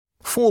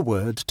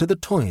Foreword to The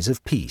Toys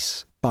of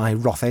Peace by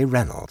Rothay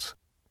Reynolds.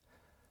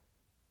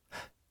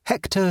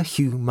 Hector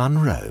Hugh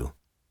Munro.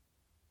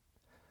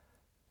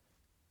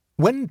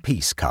 When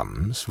peace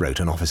comes, wrote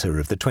an officer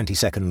of the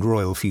 22nd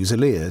Royal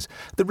Fusiliers,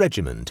 the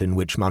regiment in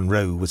which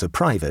Munro was a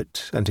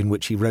private and in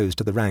which he rose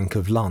to the rank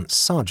of Lance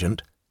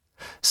Sergeant,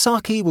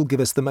 Saki will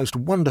give us the most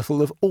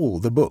wonderful of all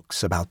the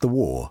books about the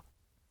war.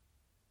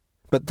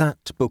 But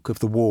that book of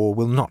the war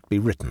will not be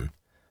written,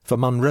 for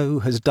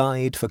Munro has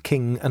died for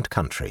king and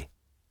country.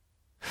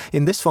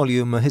 In this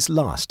volume are his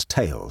last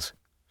tales,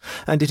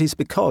 and it is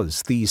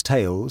because these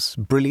tales,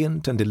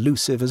 brilliant and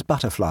elusive as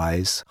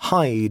butterflies,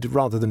 hide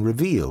rather than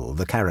reveal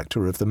the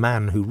character of the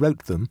man who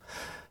wrote them,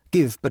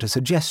 give but a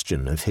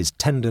suggestion of his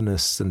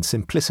tenderness and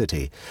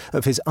simplicity,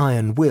 of his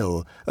iron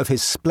will, of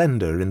his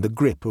splendour in the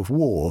grip of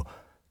war,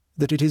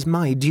 that it is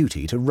my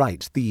duty to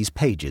write these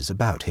pages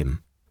about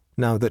him,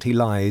 now that he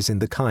lies in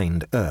the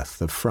kind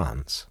earth of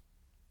France.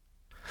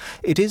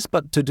 It is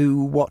but to do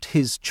what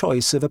his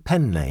choice of a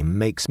pen name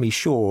makes me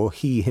sure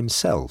he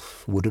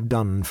himself would have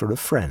done for a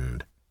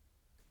friend.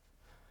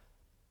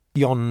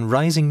 Yon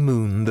rising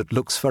moon that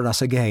looks for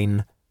us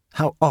again,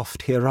 how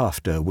oft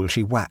hereafter will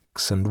she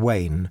wax and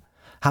wane,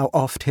 how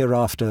oft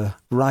hereafter,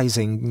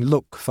 rising,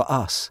 look for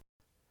us,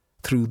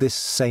 through this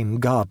same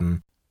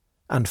garden,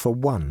 and for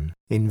one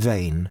in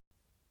vain.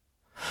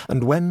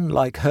 And when,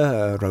 like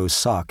her, O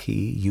Saki,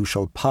 you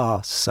shall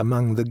pass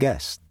among the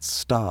guests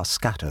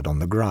star-scattered on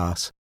the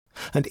grass,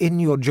 and in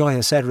your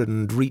joyous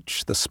errand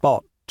reach the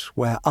spot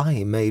where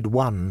I made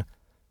one,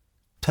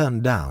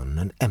 turn down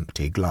an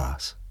empty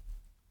glass.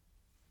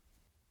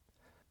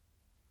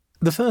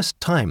 The first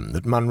time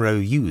that Munro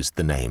used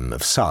the name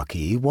of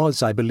Saki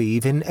was, I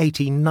believe, in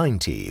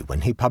 1890,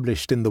 when he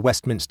published in the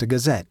Westminster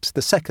Gazette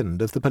the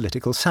second of the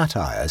political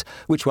satires,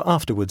 which were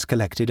afterwards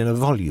collected in a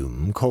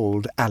volume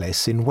called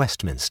Alice in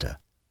Westminster.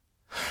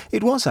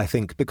 It was, I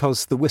think,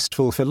 because the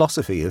wistful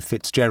philosophy of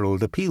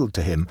Fitzgerald appealed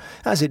to him,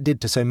 as it did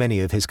to so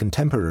many of his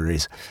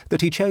contemporaries, that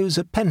he chose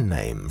a pen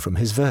name from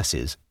his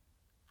verses.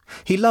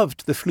 He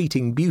loved the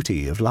fleeting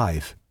beauty of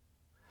life.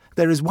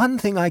 "There is one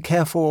thing I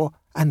care for,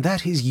 and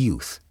that is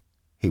youth,"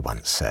 he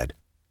once said.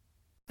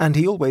 And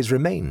he always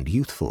remained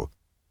youthful.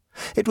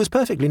 It was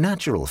perfectly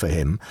natural for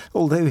him,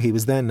 although he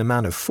was then a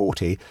man of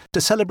 40, to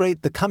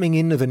celebrate the coming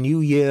in of a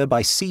new year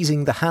by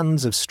seizing the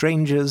hands of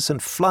strangers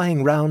and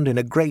flying round in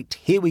a great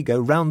 "Here we go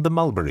round the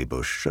mulberry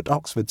bush" at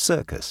Oxford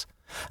Circus,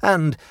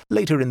 and,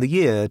 later in the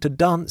year, to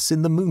dance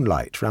in the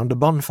moonlight round a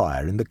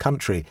bonfire in the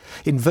country,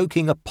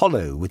 invoking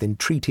Apollo with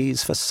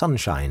entreaties for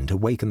sunshine to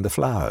waken the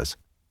flowers.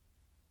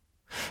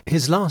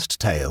 His last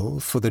tale,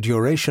 For the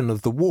Duration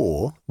of the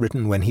War,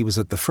 written when he was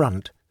at the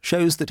front,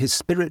 shows that his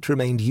spirit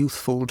remained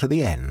youthful to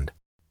the end.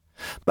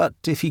 But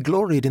if he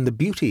gloried in the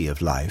beauty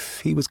of life,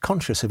 he was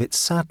conscious of its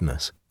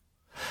sadness.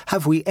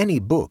 Have we any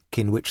book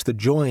in which the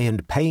joy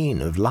and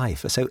pain of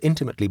life are so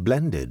intimately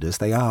blended as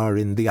they are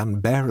in The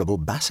Unbearable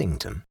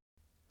Bassington?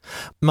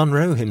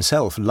 Munro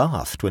himself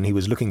laughed when he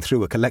was looking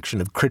through a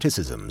collection of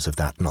criticisms of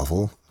that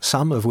novel,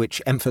 some of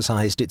which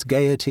emphasized its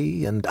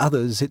gaiety and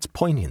others its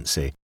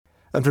poignancy,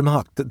 and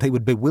remarked that they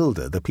would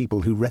bewilder the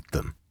people who read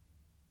them.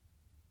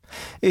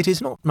 It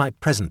is not my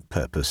present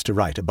purpose to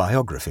write a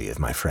biography of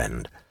my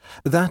friend.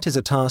 That is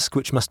a task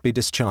which must be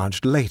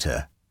discharged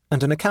later,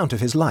 and an account of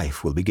his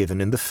life will be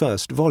given in the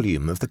first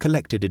volume of the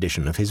collected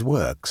edition of his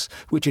works,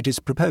 which it is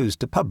proposed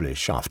to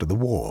publish after the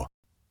war.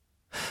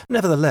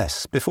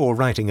 Nevertheless, before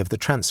writing of the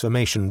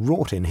transformation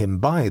wrought in him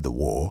by the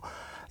war,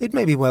 it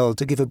may be well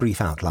to give a brief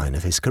outline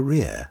of his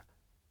career.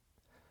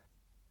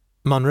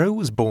 Munro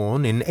was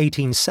born in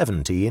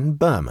 1870 in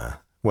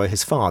Burma, where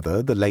his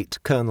father, the late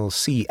Colonel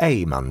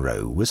C.A.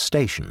 Munro, was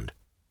stationed.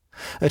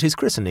 At his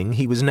christening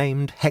he was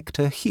named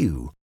Hector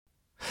Hugh.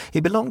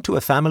 He belonged to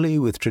a family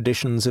with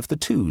traditions of the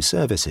two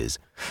services.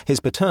 His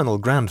paternal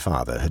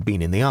grandfather had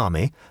been in the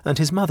army, and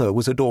his mother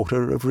was a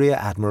daughter of Rear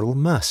Admiral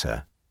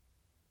Mercer.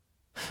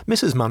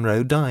 Mrs.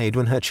 Munro died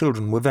when her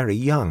children were very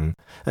young,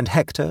 and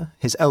Hector,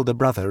 his elder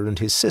brother, and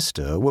his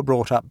sister were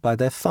brought up by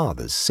their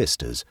father's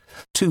sisters,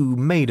 two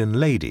maiden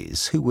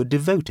ladies who were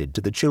devoted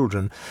to the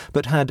children,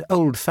 but had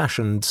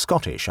old-fashioned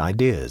Scottish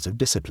ideas of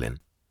discipline.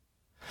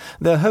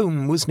 Their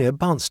home was near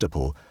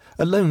Barnstaple,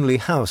 a lonely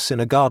house in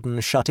a garden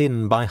shut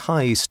in by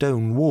high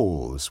stone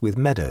walls with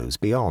meadows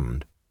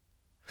beyond.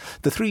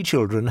 The three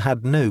children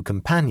had no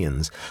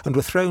companions, and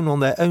were thrown on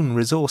their own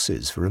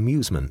resources for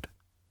amusement.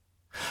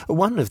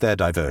 One of their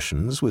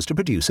diversions was to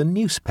produce a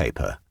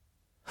newspaper.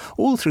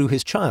 All through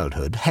his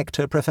childhood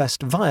Hector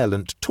professed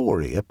violent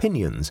Tory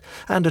opinions,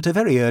 and at a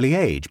very early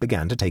age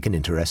began to take an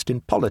interest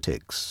in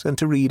politics, and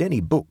to read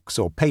any books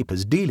or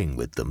papers dealing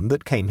with them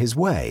that came his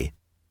way.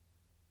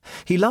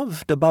 He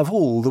loved above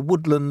all the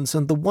woodlands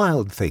and the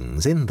wild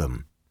things in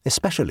them,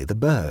 especially the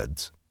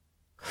birds.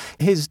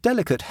 His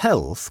delicate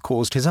health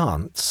caused his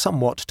aunts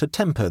somewhat to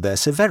temper their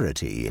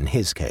severity in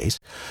his case,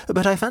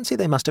 but I fancy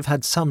they must have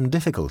had some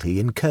difficulty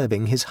in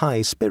curbing his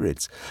high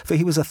spirits, for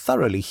he was a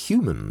thoroughly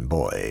human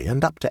boy,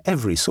 and up to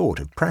every sort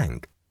of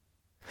prank.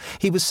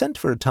 He was sent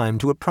for a time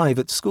to a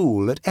private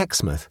school at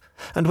Exmouth,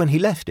 and when he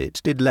left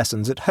it did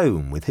lessons at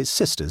home with his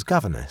sister's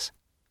governess.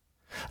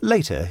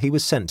 Later he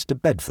was sent to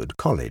Bedford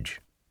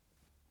College.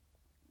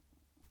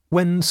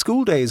 When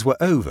school days were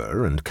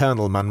over and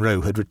Colonel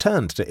Munro had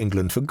returned to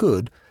England for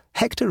good,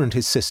 Hector and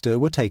his sister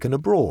were taken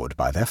abroad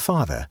by their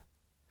father.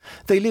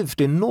 They lived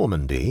in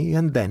Normandy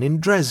and then in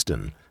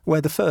Dresden,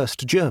 where the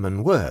first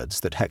German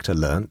words that Hector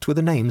learnt were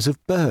the names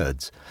of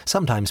birds,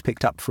 sometimes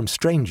picked up from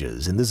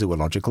strangers in the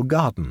zoological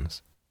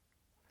gardens.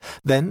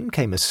 Then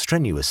came a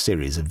strenuous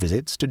series of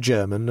visits to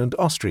German and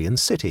Austrian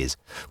cities,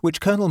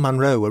 which Colonel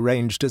Munro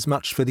arranged as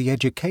much for the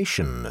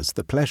education as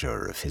the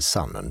pleasure of his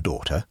son and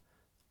daughter.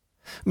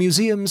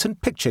 Museums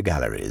and picture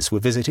galleries were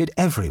visited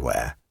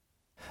everywhere.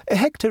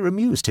 Hector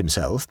amused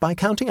himself by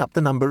counting up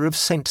the number of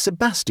St.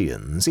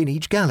 Sebastians in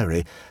each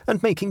gallery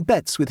and making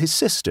bets with his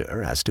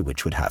sister as to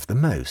which would have the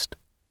most.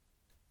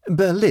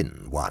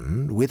 Berlin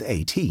won with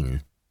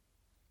 18.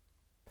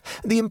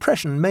 The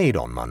impression made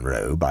on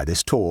Munro by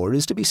this tour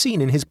is to be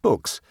seen in his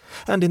books,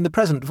 and in the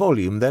present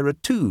volume there are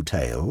 2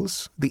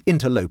 tales, The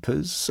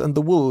Interlopers and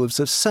The Wolves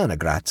of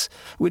Cernogratz,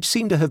 which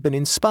seem to have been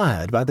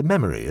inspired by the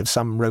memory of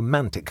some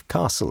romantic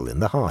castle in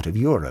the heart of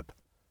Europe.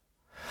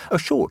 A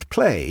short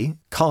play,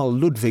 Carl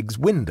Ludwig's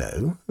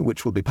Window,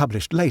 which will be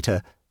published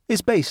later,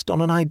 is based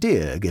on an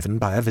idea given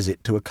by a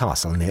visit to a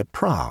castle near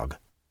Prague.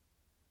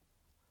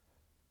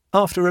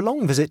 After a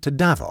long visit to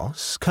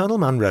Davos, Colonel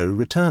Munro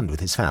returned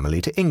with his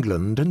family to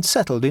England and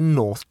settled in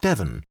North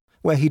Devon,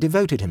 where he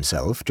devoted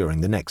himself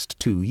during the next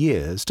 2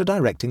 years to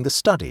directing the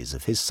studies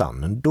of his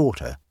son and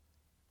daughter.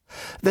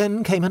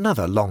 Then came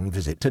another long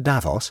visit to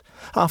Davos,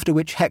 after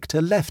which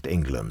Hector left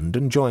England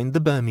and joined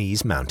the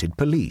Burmese Mounted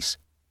Police.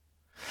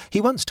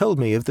 He once told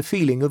me of the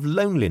feeling of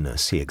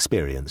loneliness he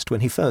experienced when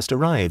he first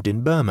arrived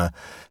in Burma,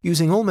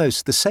 using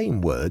almost the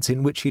same words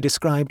in which he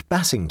described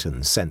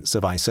Bassington's sense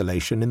of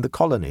isolation in the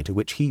colony to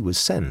which he was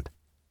sent.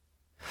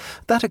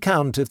 That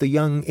account of the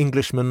young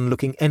Englishman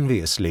looking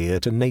enviously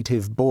at a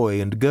native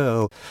boy and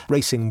girl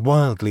racing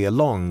wildly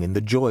along in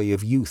the joy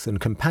of youth and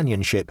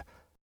companionship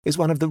is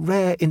one of the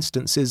rare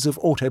instances of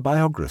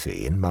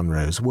autobiography in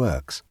Munro's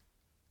works.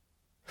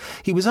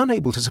 He was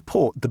unable to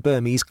support the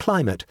Burmese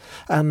climate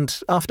and,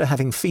 after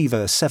having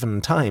fever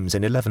 7 times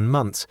in 11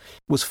 months,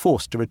 was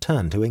forced to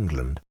return to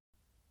England.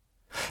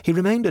 He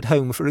remained at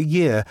home for a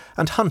year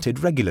and hunted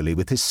regularly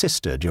with his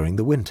sister during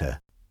the winter.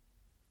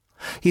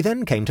 He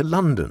then came to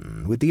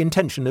London with the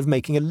intention of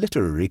making a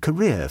literary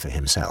career for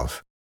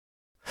himself.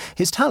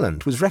 His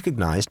talent was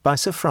recognised by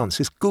Sir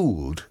Francis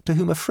Gould, to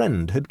whom a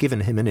friend had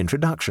given him an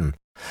introduction,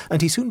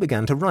 and he soon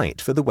began to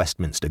write for the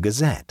Westminster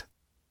Gazette.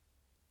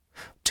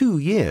 2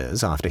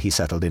 years after he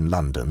settled in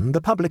London,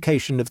 the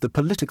publication of the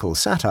political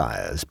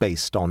satires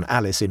based on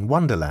Alice in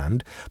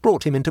Wonderland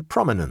brought him into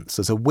prominence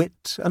as a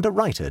wit and a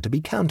writer to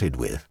be counted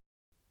with.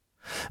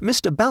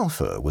 Mr.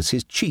 Balfour was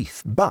his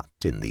chief butt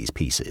in these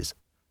pieces.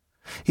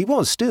 He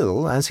was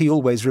still, as he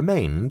always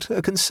remained,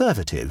 a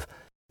Conservative,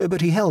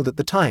 but he held at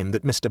the time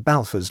that Mr.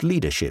 Balfour's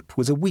leadership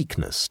was a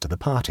weakness to the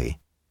party.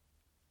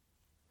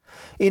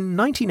 In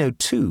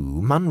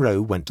 1902,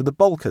 Munro went to the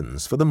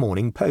Balkans for the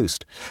Morning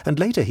Post, and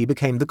later he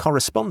became the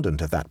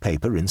correspondent of that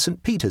paper in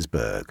St.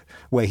 Petersburg,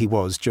 where he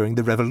was during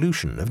the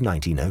Revolution of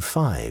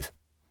 1905.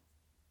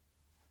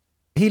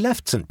 He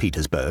left St.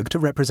 Petersburg to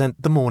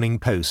represent the Morning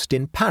Post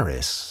in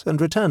Paris and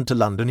returned to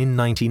London in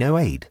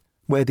 1908,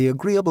 where the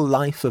agreeable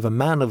life of a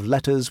man of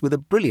letters with a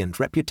brilliant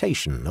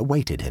reputation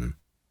awaited him.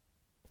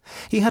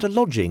 He had a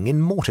lodging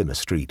in Mortimer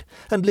Street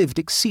and lived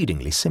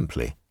exceedingly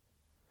simply.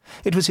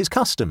 It was his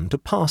custom to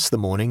pass the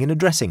morning in a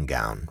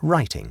dressing-gown,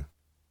 writing.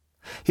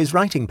 His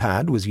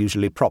writing-pad was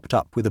usually propped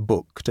up with a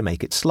book to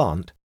make it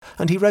slant,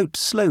 and he wrote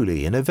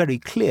slowly in a very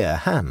clear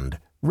hand,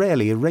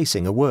 rarely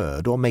erasing a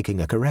word or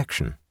making a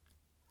correction.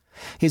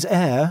 His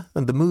air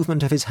and the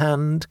movement of his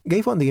hand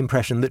gave one the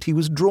impression that he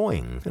was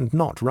drawing and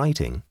not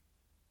writing.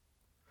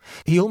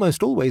 He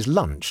almost always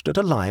lunched at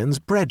a Lyons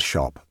bread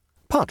shop,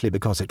 partly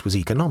because it was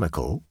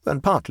economical,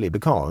 and partly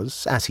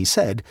because, as he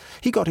said,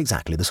 he got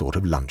exactly the sort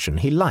of luncheon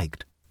he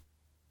liked.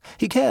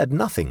 He cared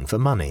nothing for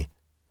money.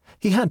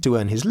 He had to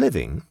earn his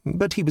living,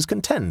 but he was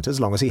content as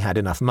long as he had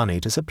enough money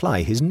to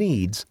supply his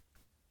needs.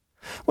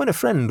 When a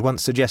friend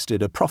once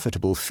suggested a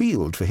profitable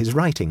field for his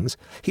writings,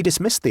 he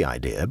dismissed the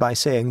idea by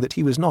saying that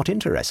he was not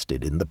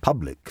interested in the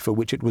public for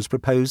which it was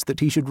proposed that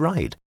he should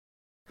write.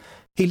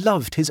 He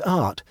loved his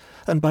art,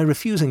 and by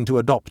refusing to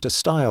adopt a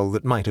style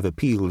that might have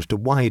appealed to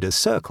wider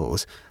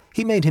circles,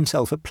 he made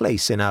himself a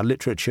place in our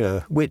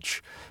literature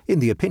which, in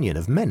the opinion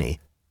of many,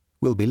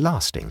 will be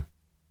lasting.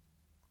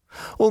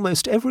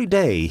 Almost every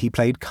day he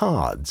played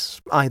cards,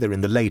 either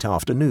in the late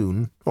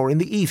afternoon or in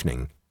the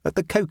evening, at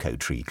the Cocoa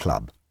Tree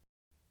Club.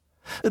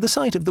 The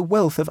sight of the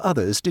wealth of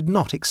others did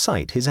not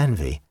excite his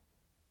envy.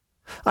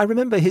 I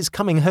remember his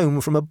coming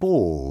home from a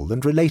ball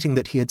and relating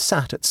that he had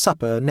sat at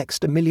supper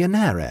next a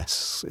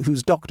millionairess,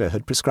 whose doctor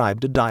had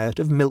prescribed a diet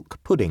of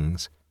milk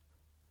puddings.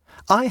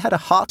 "I had a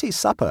hearty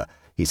supper,"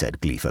 he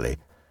said gleefully,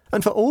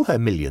 "and for all her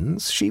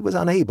millions she was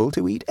unable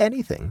to eat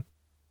anything."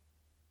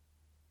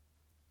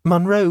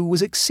 Munro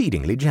was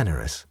exceedingly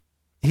generous.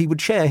 He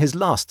would share his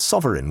last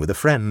sovereign with a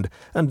friend,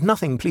 and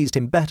nothing pleased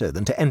him better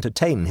than to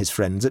entertain his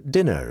friends at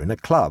dinner in a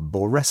club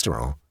or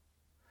restaurant.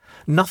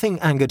 Nothing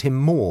angered him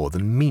more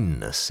than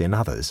meanness in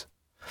others.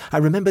 I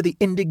remember the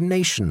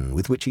indignation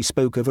with which he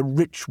spoke of a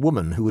rich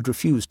woman who had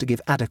refused to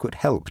give adequate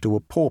help to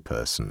a poor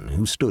person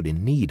who stood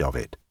in need of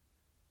it.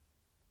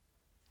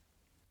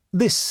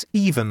 This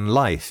even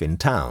life in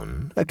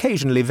town,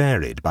 occasionally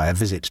varied by a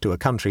visit to a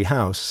country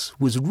house,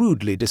 was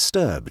rudely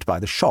disturbed by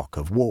the shock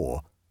of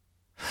war.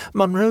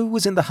 Munro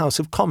was in the House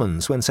of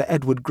Commons when Sir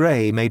Edward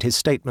Grey made his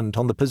statement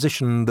on the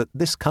position that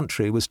this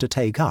country was to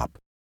take up.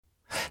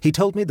 He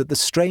told me that the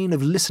strain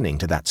of listening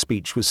to that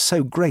speech was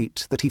so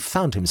great that he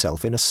found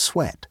himself in a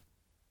sweat.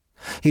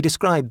 He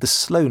described the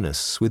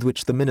slowness with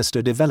which the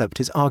minister developed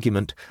his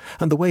argument,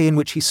 and the way in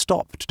which he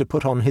stopped to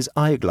put on his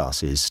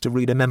eyeglasses to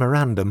read a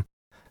memorandum,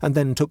 and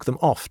then took them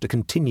off to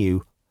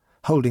continue,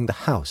 holding the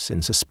house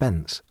in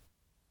suspense.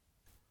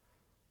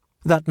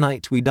 That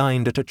night we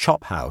dined at a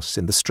chop house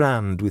in the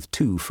Strand with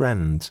 2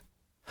 friends.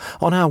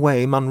 On our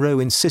way, Munro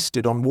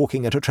insisted on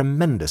walking at a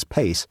tremendous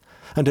pace,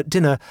 and at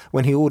dinner,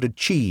 when he ordered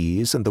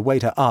cheese and the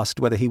waiter asked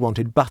whether he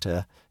wanted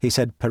butter, he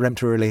said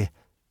peremptorily,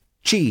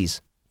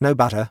 "Cheese, no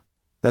butter.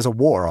 There's a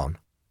war on."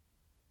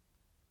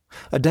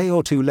 A day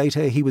or 2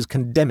 later he was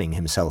condemning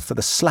himself for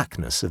the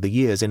slackness of the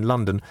years in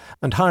London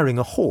and hiring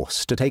a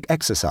horse to take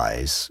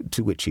exercise,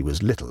 to which he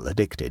was little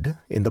addicted,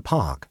 in the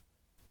park.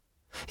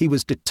 He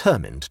was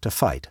determined to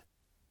fight.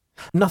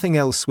 Nothing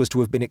else was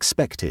to have been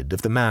expected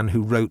of the man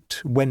who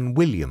wrote When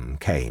William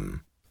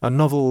Came, a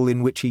novel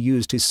in which he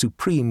used his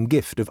supreme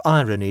gift of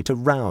irony to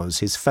rouse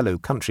his fellow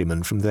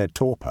countrymen from their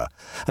torpor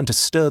and to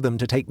stir them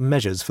to take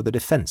measures for the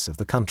defence of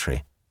the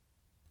country.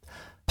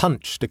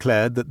 Punch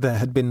declared that there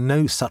had been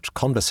no such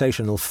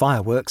conversational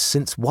fireworks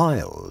since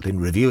Wilde in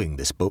reviewing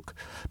this book,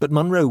 but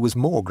Munro was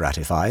more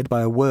gratified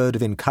by a word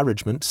of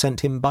encouragement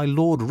sent him by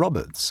Lord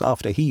Roberts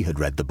after he had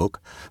read the book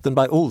than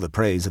by all the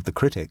praise of the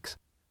critics.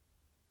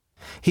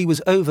 He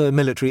was over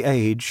military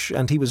age,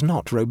 and he was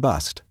not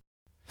robust.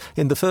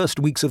 In the first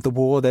weeks of the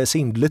war there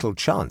seemed little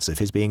chance of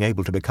his being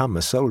able to become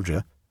a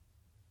soldier.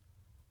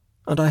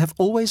 "And I have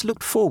always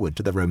looked forward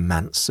to the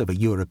romance of a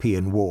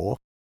European war,"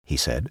 he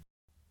said.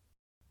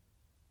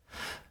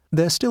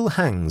 There still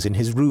hangs in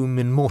his room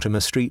in Mortimer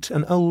Street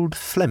an old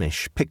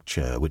Flemish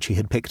picture which he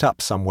had picked up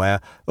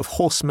somewhere of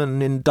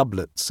horsemen in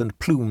doublets and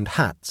plumed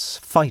hats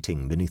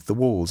fighting beneath the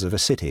walls of a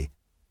city.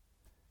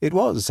 It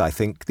was, I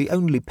think, the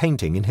only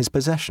painting in his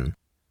possession.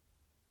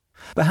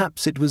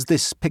 Perhaps it was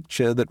this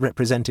picture that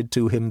represented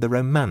to him the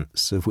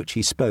romance of which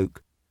he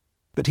spoke,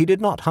 but he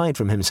did not hide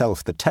from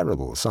himself the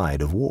terrible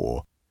side of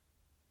war.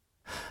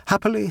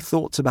 Happily,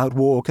 thoughts about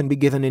war can be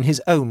given in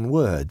his own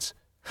words.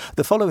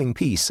 The following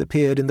piece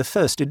appeared in the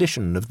first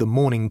edition of the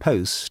Morning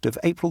Post of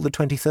April the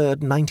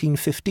 23rd,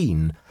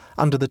 1915,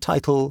 under the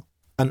title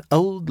An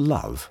Old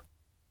Love.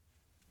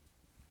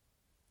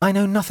 "I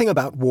know nothing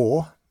about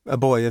war," a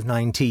boy of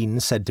 19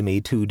 said to me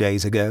 2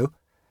 days ago,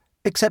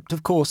 "except,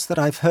 of course, that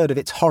I've heard of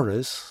its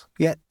horrors,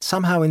 yet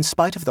somehow in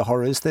spite of the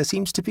horrors there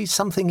seems to be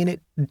something in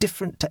it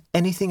different to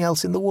anything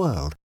else in the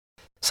world,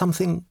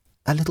 something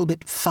a little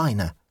bit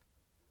finer."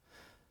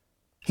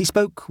 He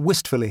spoke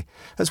wistfully,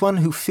 as one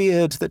who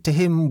feared that to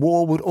him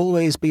war would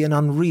always be an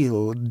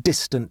unreal,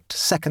 distant,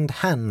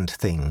 second-hand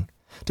thing,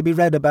 to be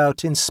read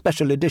about in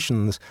special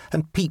editions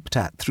and peeped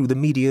at through the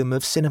medium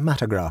of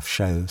cinematograph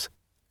shows.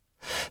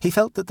 He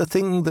felt that the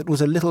thing that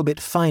was a little bit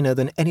finer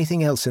than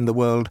anything else in the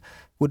world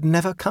would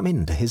never come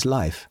into his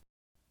life.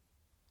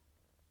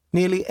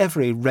 Nearly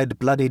every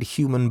red-blooded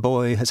human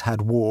boy has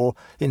had war,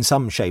 in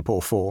some shape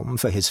or form,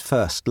 for his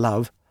first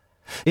love.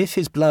 If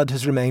his blood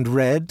has remained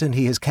red and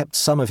he has kept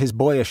some of his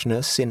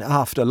boyishness in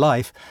after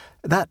life,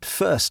 that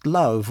first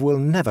love will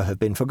never have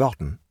been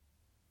forgotten.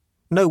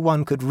 No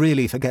one could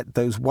really forget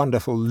those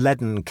wonderful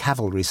leaden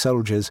cavalry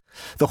soldiers.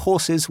 The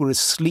horses were as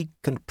sleek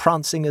and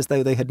prancing as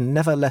though they had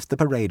never left the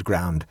parade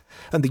ground,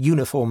 and the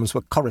uniforms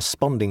were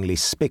correspondingly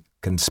spick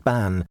and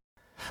span.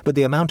 But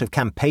the amount of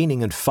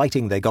campaigning and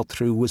fighting they got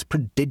through was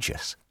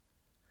prodigious.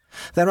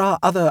 There are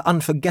other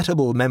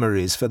unforgettable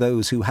memories for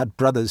those who had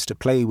brothers to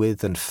play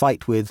with and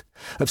fight with,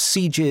 of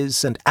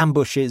sieges and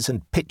ambushes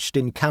and pitched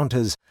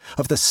encounters,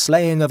 of the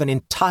slaying of an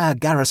entire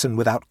garrison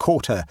without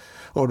quarter,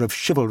 or of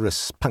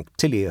chivalrous,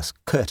 punctilious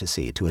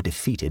courtesy to a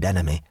defeated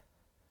enemy.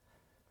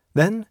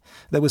 Then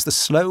there was the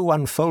slow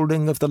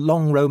unfolding of the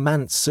long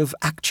romance of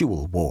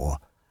actual war,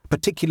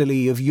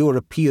 particularly of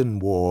European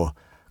war,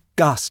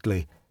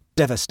 ghastly,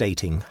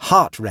 devastating,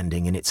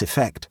 heart-rending in its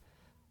effect,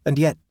 and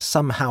yet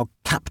somehow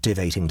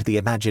captivating to the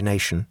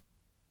imagination.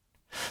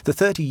 The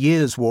 30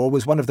 Years' War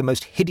was one of the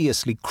most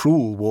hideously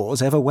cruel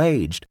wars ever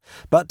waged,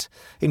 but,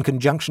 in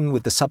conjunction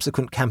with the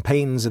subsequent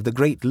campaigns of the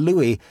great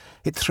Louis,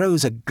 it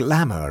throws a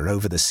glamour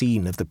over the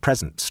scene of the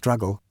present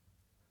struggle.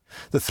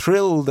 The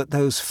thrill that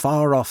those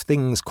far-off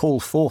things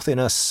call forth in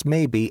us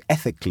may be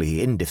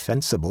ethically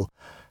indefensible,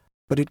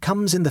 but it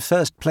comes in the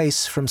first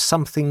place from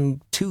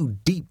something too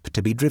deep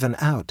to be driven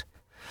out,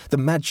 The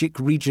magic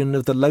region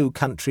of the Low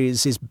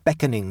Countries is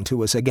beckoning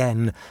to us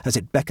again, as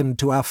it beckoned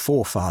to our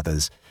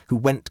forefathers, who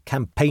went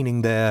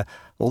campaigning there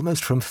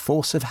almost from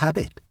force of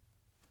habit.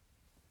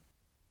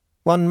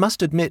 One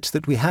must admit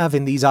that we have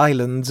in these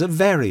islands a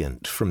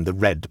variant from the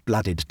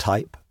red-blooded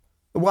type.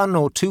 1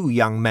 or 2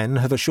 young men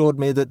have assured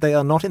me that they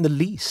are not in the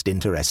least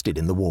interested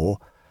in the war.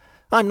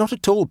 "I'm not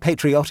at all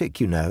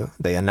patriotic, you know,"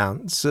 they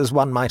announce, as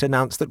one might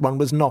announce that one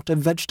was not a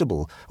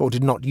vegetable or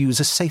did not use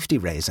a safety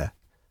razor.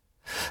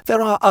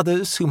 There are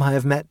others whom I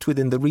have met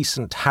within the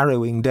recent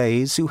harrowing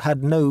days who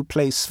had no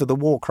place for the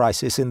war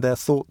crisis in their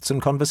thoughts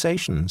and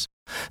conversations.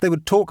 They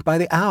would talk by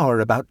the hour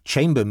about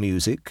chamber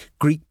music,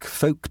 Greek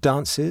folk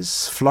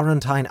dances,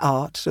 Florentine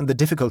art, and the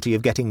difficulty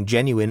of getting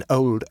genuine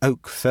old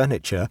oak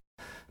furniture,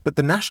 but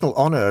the national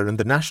honour and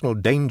the national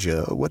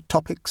danger were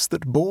topics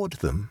that bored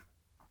them.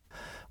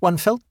 One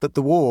felt that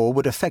the war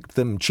would affect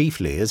them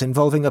chiefly as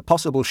involving a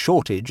possible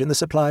shortage in the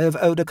supply of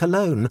eau de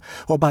cologne,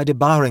 or by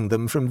debarring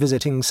them from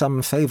visiting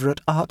some favourite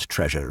art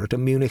treasure at a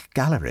Munich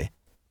gallery.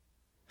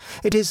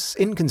 It is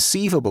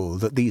inconceivable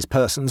that these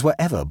persons were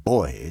ever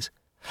boys.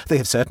 They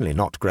have certainly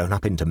not grown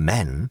up into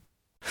men.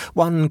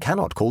 One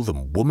cannot call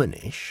them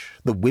womanish.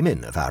 The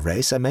women of our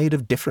race are made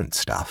of different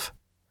stuff.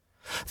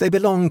 They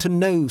belong to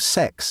no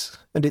sex,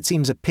 and it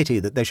seems a pity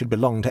that they should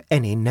belong to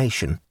any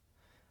nation.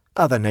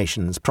 Other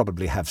nations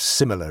probably have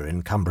similar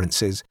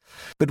encumbrances,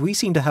 but we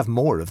seem to have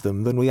more of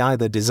them than we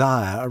either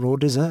desire or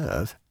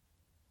deserve.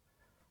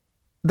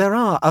 There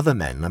are other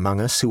men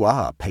among us who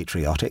are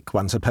patriotic,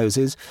 one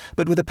supposes,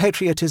 but with a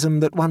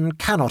patriotism that one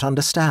cannot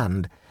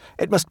understand.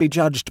 It must be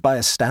judged by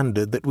a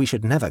standard that we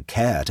should never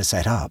care to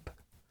set up.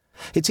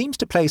 It seems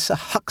to place a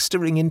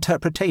huckstering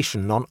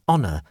interpretation on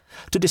honour,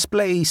 to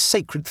display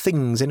sacred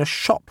things in a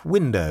shop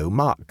window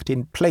marked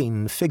in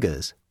plain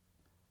figures.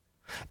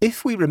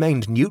 If we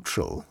remained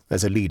neutral,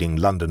 as a leading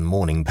London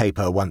morning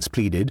paper once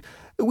pleaded,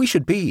 we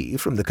should be,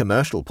 from the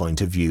commercial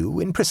point of view,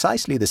 in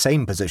precisely the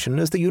same position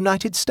as the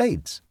United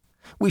States.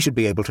 We should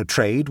be able to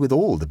trade with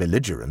all the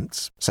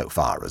belligerents, so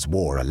far as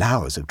war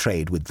allows of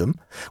trade with them.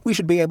 We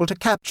should be able to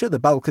capture the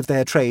bulk of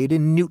their trade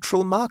in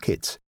neutral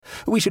markets.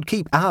 We should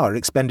keep our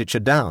expenditure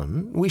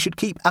down. We should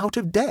keep out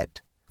of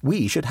debt.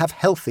 We should have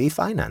healthy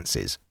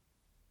finances.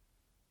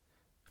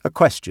 A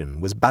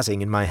question was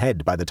buzzing in my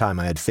head by the time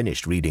I had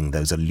finished reading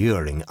those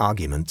alluring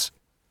arguments.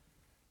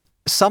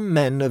 Some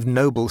men of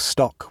noble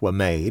stock were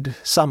made,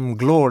 some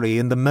glory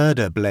in the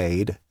murder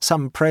blade,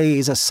 some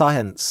praise a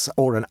science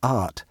or an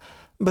art,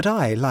 but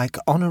I like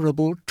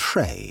honourable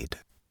trade.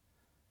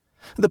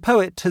 The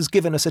poet has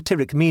given a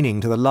satiric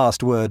meaning to the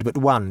last word but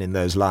one in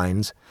those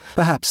lines.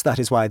 Perhaps that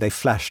is why they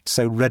flashed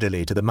so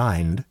readily to the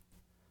mind.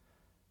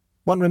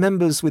 One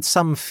remembers with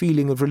some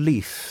feeling of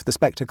relief the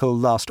spectacle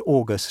last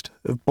August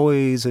of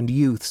boys and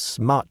youths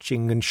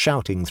marching and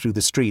shouting through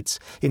the streets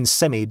in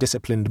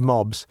semi-disciplined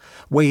mobs,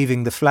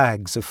 waving the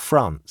flags of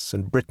France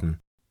and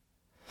Britain.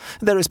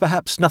 There is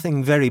perhaps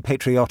nothing very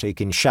patriotic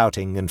in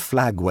shouting and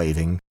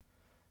flag-waving,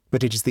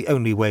 but it is the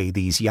only way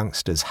these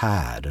youngsters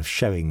had of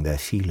showing their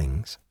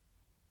feelings.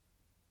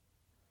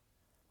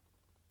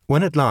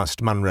 When at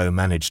last Munro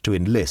managed to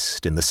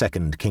enlist in the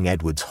 2nd King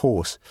Edward's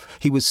Horse,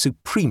 he was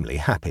supremely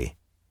happy.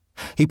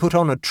 He put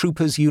on a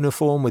trooper's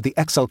uniform with the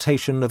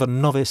exultation of a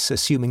novice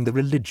assuming the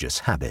religious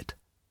habit.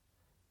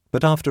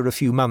 But after a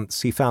few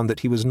months he found that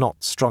he was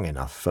not strong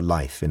enough for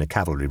life in a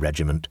cavalry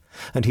regiment,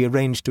 and he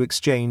arranged to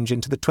exchange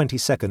into the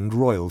 22nd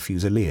Royal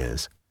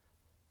Fusiliers.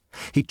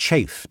 He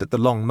chafed at the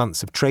long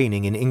months of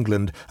training in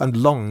England and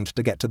longed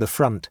to get to the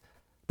front,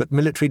 but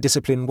military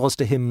discipline was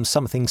to him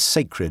something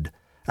sacred,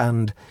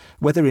 and,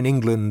 whether in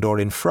England or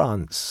in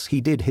France,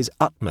 he did his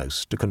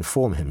utmost to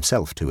conform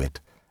himself to it,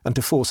 and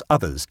to force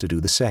others to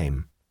do the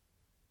same.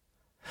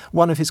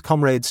 One of his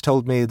comrades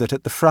told me that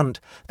at the front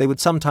they would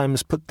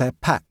sometimes put their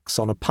packs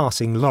on a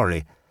passing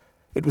lorry.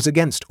 It was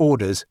against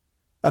orders,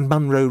 and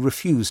Munro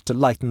refused to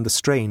lighten the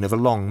strain of a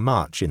long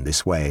march in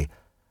this way,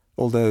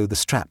 although the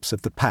straps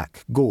of the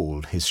pack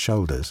galled his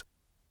shoulders.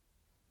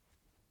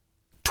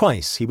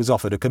 Twice he was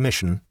offered a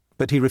commission,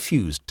 but he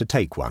refused to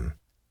take one.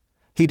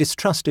 He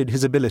distrusted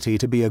his ability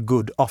to be a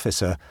good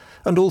officer,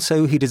 and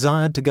also he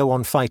desired to go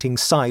on fighting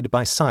side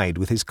by side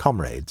with his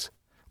comrades,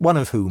 one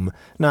of whom,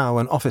 now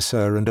an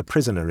officer and a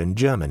prisoner in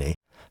Germany,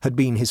 had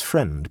been his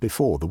friend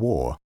before the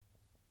war.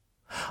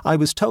 I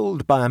was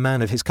told by a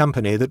man of his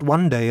company that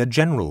one day a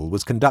general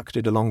was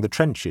conducted along the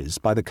trenches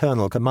by the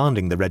colonel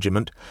commanding the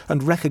regiment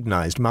and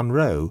recognised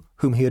Munro,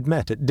 whom he had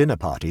met at dinner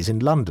parties in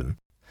London.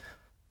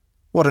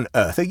 "What on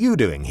earth are you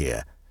doing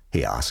here?"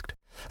 he asked,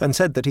 and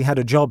said that he had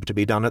a job to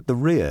be done at the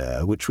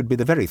rear, which would be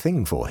the very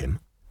thing for him.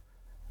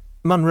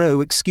 Munro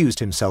excused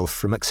himself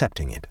from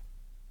accepting it.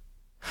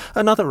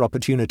 Another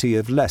opportunity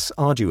of less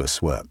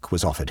arduous work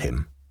was offered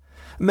him.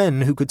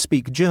 Men who could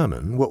speak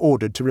German were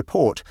ordered to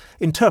report.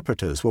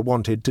 Interpreters were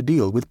wanted to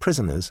deal with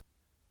prisoners.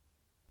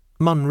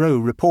 Munro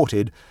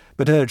reported,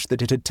 but urged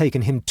that it had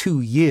taken him 2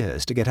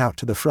 years to get out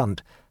to the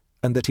front,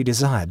 and that he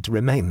desired to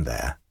remain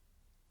there.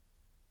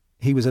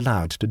 He was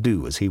allowed to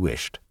do as he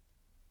wished,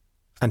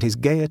 and his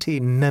gaiety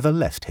never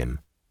left him.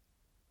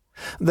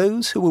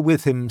 Those who were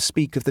with him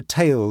speak of the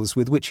tales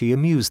with which he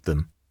amused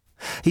them.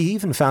 He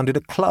even founded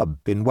a club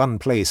in one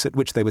place at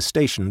which they were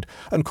stationed,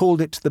 and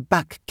called it the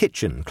Back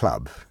Kitchen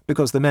Club,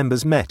 because the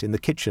members met in the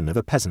kitchen of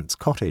a peasant's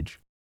cottage.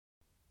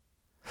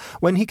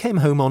 When he came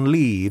home on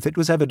leave, it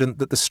was evident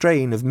that the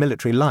strain of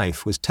military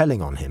life was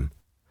telling on him.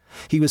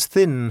 He was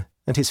thin,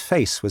 and his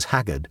face was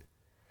haggard.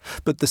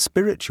 But the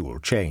spiritual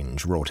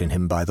change wrought in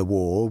him by the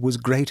war was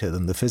greater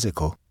than the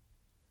physical.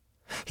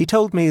 He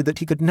told me that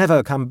he could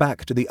never come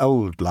back to the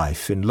old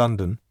life in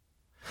London,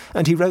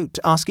 and he wrote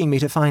asking me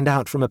to find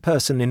out from a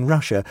person in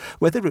Russia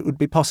whether it would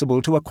be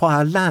possible to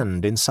acquire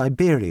land in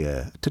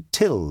Siberia, to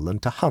till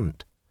and to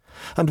hunt,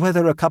 and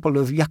whether a couple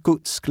of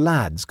Yakutsk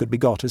lads could be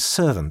got as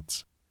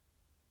servants.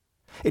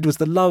 It was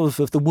the love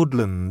of the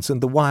woodlands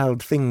and the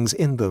wild things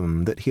in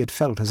them that he had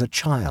felt as a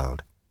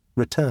child,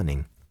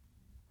 returning.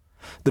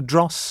 The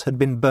dross had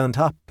been burnt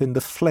up in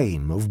the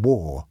flame of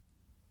war.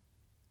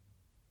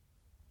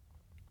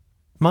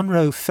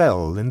 Munro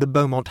fell in the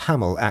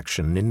Beaumont-Hamel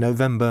action in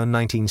November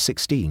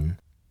 1916.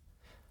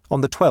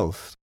 On the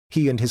 12th,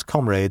 he and his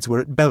comrades were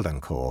at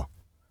Beldancourt.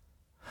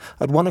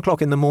 At 1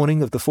 o'clock in the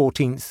morning of the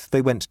 14th,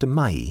 they went to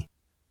Mailly.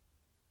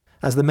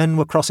 As the men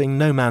were crossing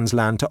no man's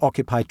land to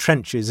occupy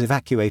trenches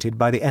evacuated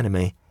by the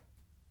enemy,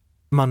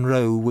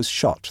 Munro was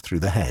shot through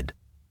the head.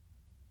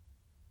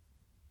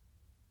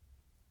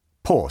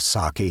 Poor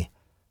Saki!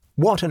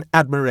 What an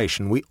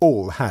admiration we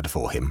all had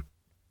for him,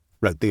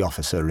 wrote the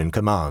officer in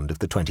command of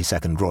the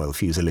 22nd Royal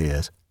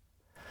Fusiliers.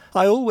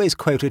 I always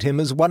quoted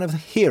him as one of the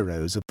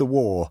heroes of the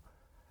war.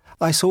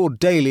 I saw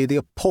daily the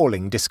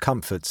appalling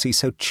discomforts he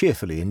so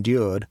cheerfully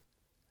endured.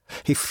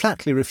 He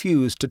flatly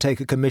refused to take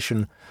a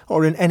commission,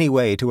 or in any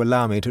way to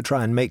allow me to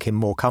try and make him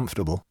more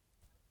comfortable.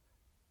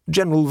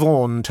 General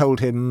Vaughan told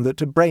him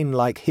that a brain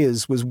like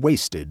his was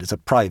wasted as a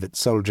private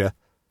soldier.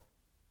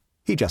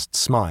 He just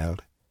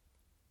smiled.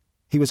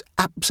 He was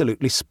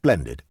absolutely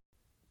splendid.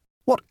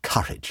 What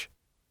courage!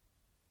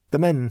 The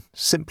men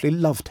simply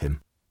loved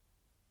him.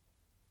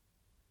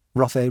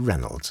 Rothay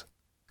Reynolds,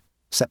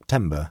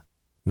 September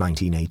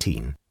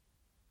 1918.